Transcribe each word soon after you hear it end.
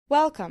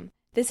Welcome.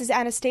 This is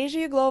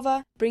Anastasia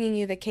Uglova bringing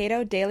you the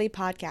Cato Daily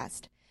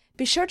Podcast.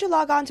 Be sure to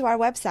log on to our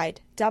website,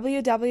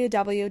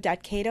 www.cato.org,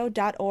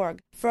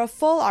 for a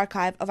full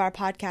archive of our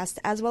podcast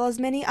as well as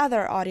many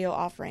other audio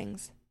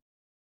offerings.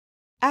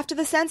 After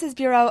the Census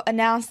Bureau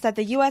announced that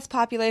the U.S.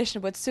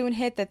 population would soon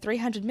hit the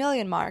 300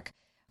 million mark,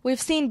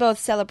 we've seen both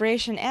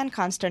celebration and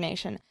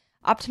consternation,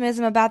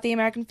 optimism about the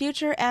American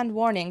future, and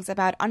warnings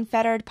about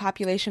unfettered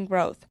population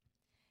growth.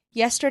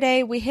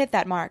 Yesterday, we hit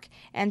that mark,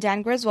 and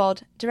Dan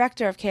Griswold,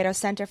 director of Cato's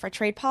Center for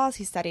Trade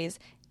Policy Studies,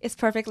 is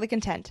perfectly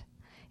content.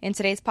 In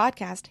today's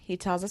podcast, he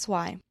tells us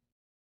why.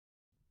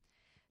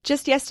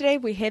 Just yesterday,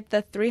 we hit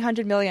the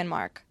 300 million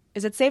mark.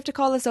 Is it safe to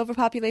call this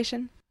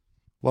overpopulation?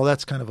 Well,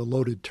 that's kind of a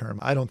loaded term.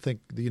 I don't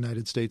think the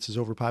United States is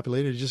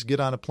overpopulated. You just get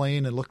on a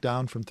plane and look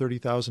down from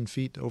 30,000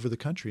 feet over the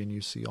country, and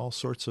you see all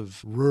sorts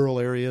of rural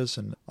areas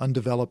and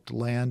undeveloped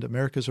land.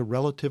 America's a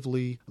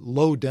relatively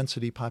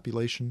low-density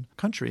population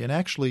country, and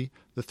actually,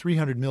 the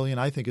 300 million,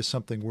 I think, is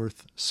something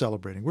worth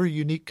celebrating. We're a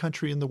unique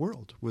country in the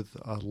world with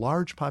a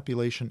large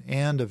population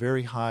and a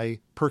very high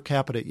per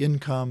capita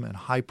income and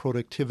high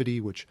productivity,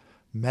 which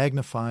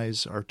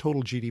magnifies our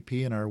total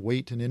GDP and our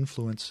weight and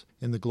influence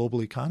in the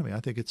global economy. I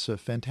think it's a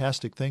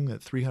fantastic thing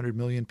that 300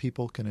 million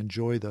people can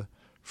enjoy the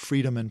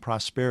freedom and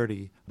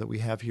prosperity that we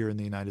have here in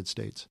the United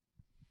States.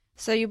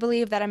 So you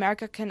believe that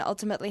America can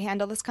ultimately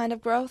handle this kind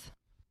of growth?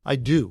 I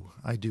do.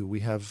 We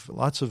have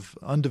lots of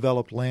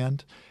undeveloped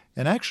land.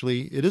 And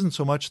actually, it isn't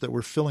so much that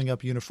we're filling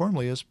up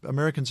uniformly as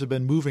Americans have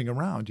been moving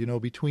around. You know,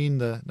 between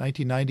the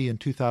 1990 and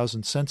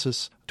 2000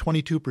 census,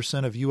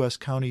 22% of U.S.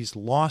 counties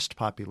lost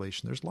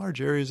population. There's large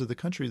areas of the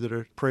country that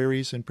are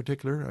prairies in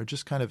particular are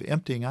just kind of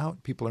emptying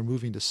out. People are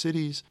moving to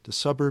cities, to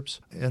suburbs.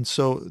 And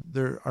so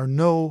there are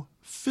no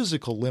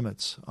physical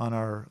limits on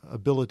our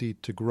ability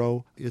to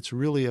grow. It's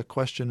really a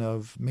question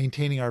of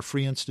maintaining our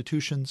free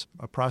institutions,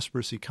 a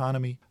prosperous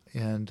economy,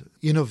 and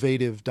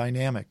innovative,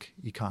 dynamic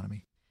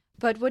economy.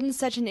 But wouldn't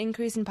such an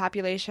increase in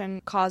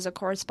population cause a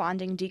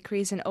corresponding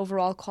decrease in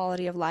overall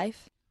quality of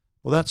life?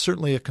 Well, that's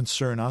certainly a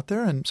concern out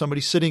there, and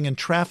somebody sitting in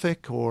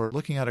traffic or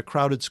looking at a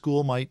crowded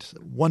school might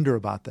wonder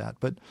about that.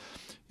 But,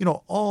 you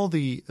know, all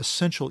the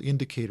essential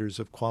indicators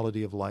of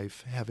quality of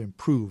life have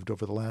improved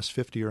over the last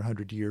 50 or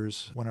 100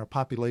 years when our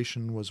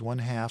population was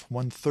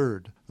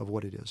one-third of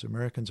what it is.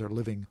 Americans are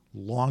living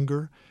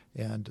longer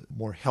and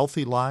more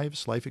healthy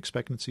lives. Life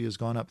expectancy has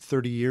gone up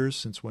 30 years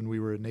since when we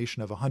were a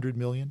nation of 100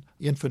 million.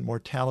 Infant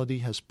mortality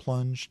has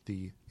plunged.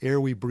 The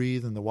air we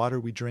breathe and the water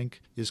we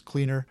drink is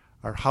cleaner.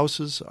 Our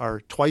houses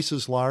are twice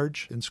as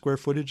large in square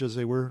footage as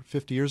they were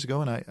 50 years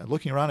ago. And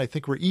looking around, I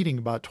think we're eating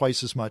about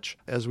twice as much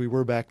as we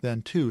were back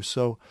then, too.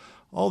 So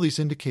all these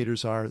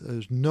indicators are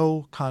there's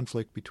no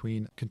conflict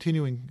between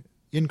continuing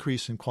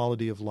increase in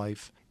quality of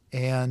life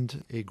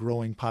and a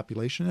growing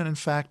population. And in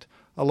fact,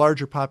 a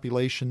larger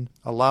population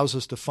allows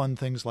us to fund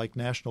things like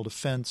national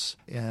defense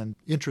and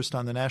interest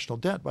on the national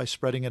debt by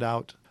spreading it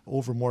out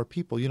over more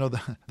people. You know,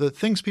 the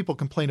things people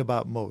complain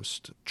about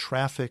most,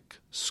 traffic,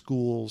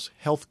 schools,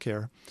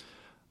 healthcare,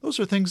 those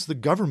are things the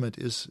government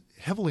is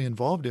heavily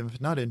involved in,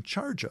 if not in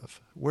charge of,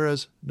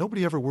 whereas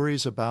nobody ever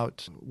worries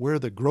about where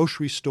the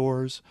grocery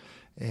stores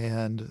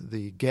and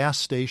the gas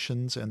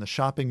stations and the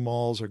shopping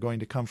malls are going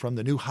to come from,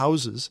 the new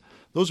houses.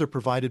 Those are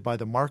provided by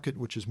the market,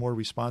 which is more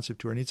responsive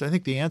to our needs. I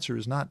think the answer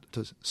is not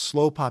to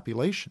slow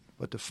population,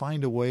 but to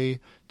find a way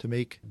to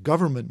make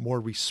government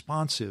more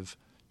responsive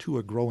to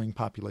a growing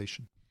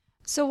population.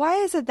 So why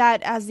is it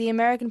that as the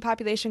American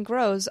population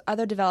grows,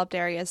 other developed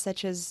areas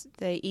such as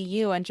the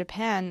EU and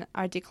Japan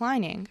are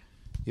declining?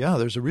 Yeah,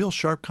 there's a real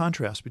sharp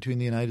contrast between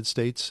the United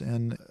States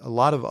and a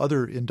lot of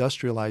other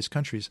industrialized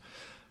countries.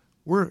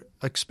 We're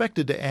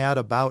expected to add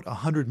about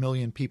 100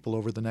 million people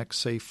over the next,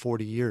 say,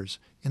 40 years.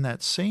 In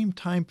that same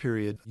time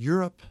period,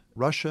 Europe,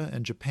 Russia,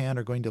 and Japan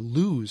are going to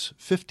lose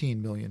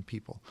 15 million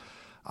people.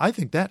 I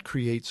think that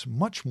creates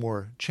much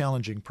more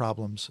challenging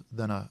problems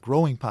than a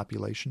growing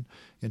population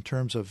in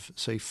terms of,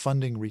 say,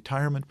 funding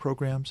retirement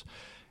programs.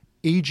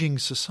 Aging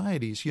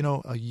societies, you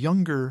know, a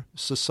younger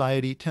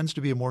society tends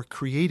to be a more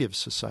creative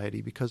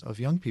society because of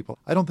young people.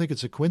 I don't think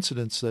it's a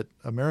coincidence that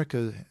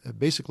America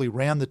basically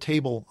ran the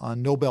table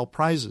on Nobel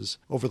Prizes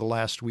over the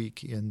last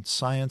week in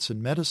science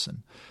and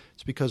medicine.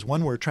 It's because,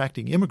 one, we're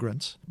attracting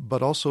immigrants,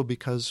 but also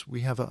because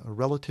we have a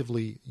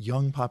relatively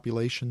young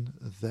population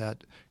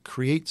that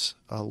creates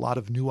a lot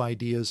of new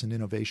ideas and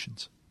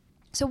innovations.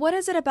 So what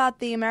is it about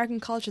the American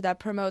culture that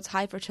promotes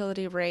high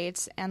fertility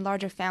rates and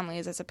larger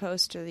families as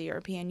opposed to the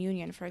European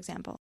Union, for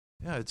example?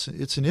 Yeah, it's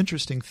an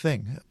interesting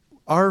thing.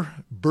 Our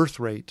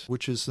birth rate,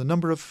 which is the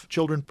number of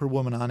children per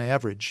woman on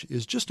average,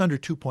 is just under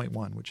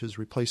 2.1, which is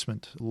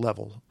replacement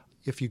level.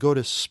 If you go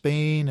to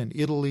Spain and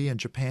Italy and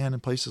Japan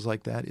and places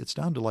like that, it's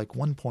down to like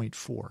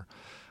 1.4.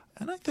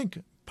 And I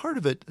think part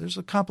of it, there's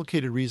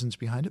complicated reasons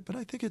behind it, but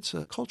I think it's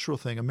a cultural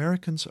thing.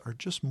 Americans are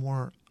just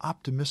more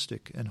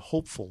optimistic and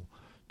hopeful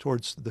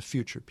towards the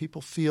future.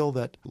 People feel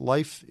that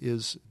life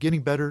is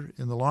getting better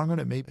in the long run.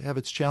 It may have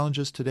its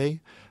challenges today,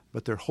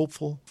 but they're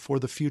hopeful for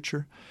the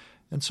future.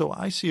 And so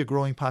I see a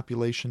growing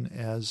population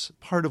as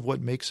part of what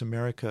makes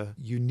America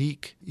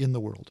unique in the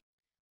world.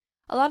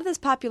 A lot of this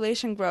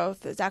population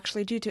growth is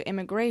actually due to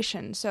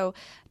immigration. So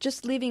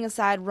just leaving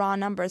aside raw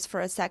numbers for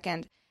a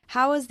second,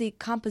 how is the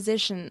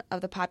composition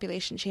of the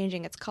population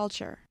changing its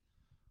culture?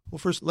 Well,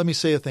 first, let me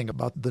say a thing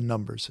about the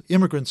numbers.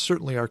 Immigrants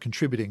certainly are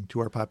contributing to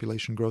our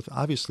population growth,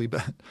 obviously,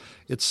 but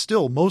it's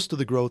still, most of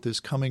the growth is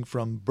coming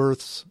from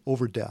births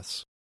over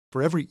deaths.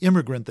 For every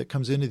immigrant that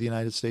comes into the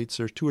United States,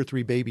 there's 2 or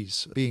 3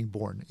 babies being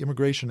born.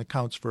 Immigration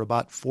accounts for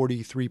about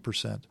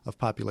 43% of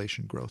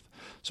population growth.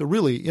 So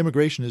really,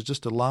 immigration is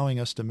just allowing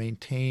us to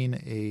maintain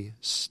a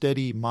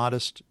steady,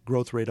 modest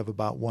growth rate of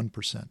about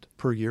 1%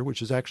 per year,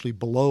 which is actually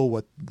below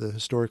what the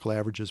historical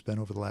average has been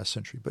over the last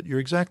century. But you're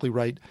exactly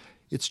right.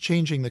 It's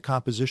changing the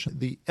composition,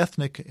 the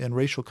ethnic and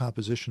racial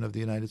composition of the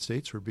United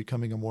States. We're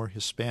becoming a more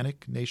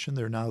Hispanic nation.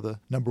 They're now the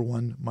number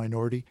one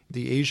minority.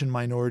 The Asian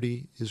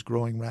minority is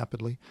growing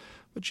rapidly.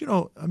 But,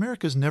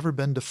 America's never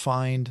been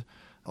defined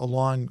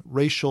along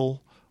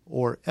racial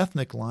or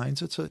ethnic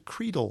lines. It's a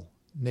creedal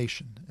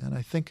nation. And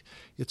I think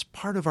it's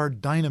part of our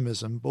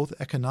dynamism, both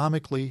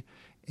economically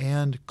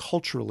and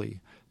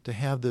culturally, to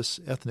have this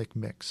ethnic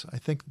mix. I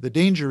think the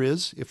danger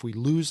is if we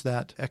lose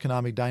that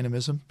economic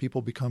dynamism,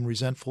 people become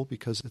resentful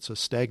because it's a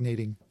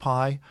stagnating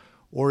pie,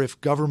 or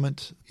if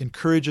government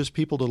encourages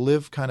people to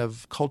live kind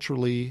of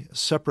culturally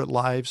separate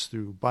lives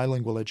through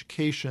bilingual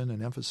education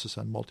and emphasis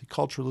on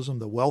multiculturalism,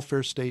 the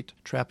welfare state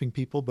trapping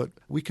people. But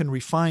we can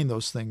refine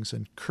those things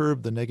and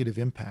curb the negative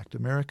impact.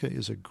 America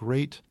is a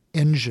great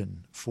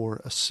engine for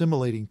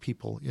assimilating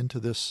people into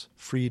this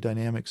free,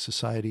 dynamic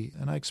society,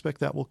 and I expect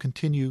that will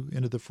continue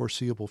into the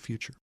foreseeable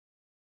future.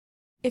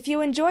 If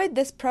you enjoyed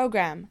this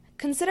program,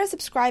 consider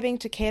subscribing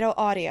to Cato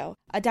Audio,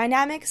 a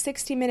dynamic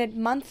 60-minute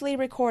monthly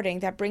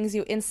recording that brings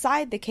you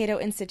inside the Cato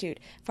Institute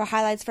for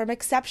highlights from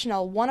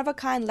exceptional,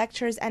 one-of-a-kind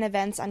lectures and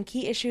events on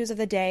key issues of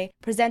the day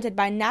presented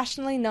by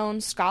nationally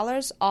known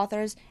scholars,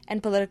 authors,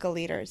 and political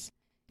leaders.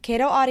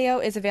 Cato Audio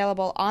is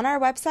available on our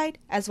website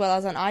as well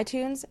as on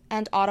iTunes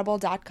and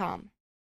audible.com.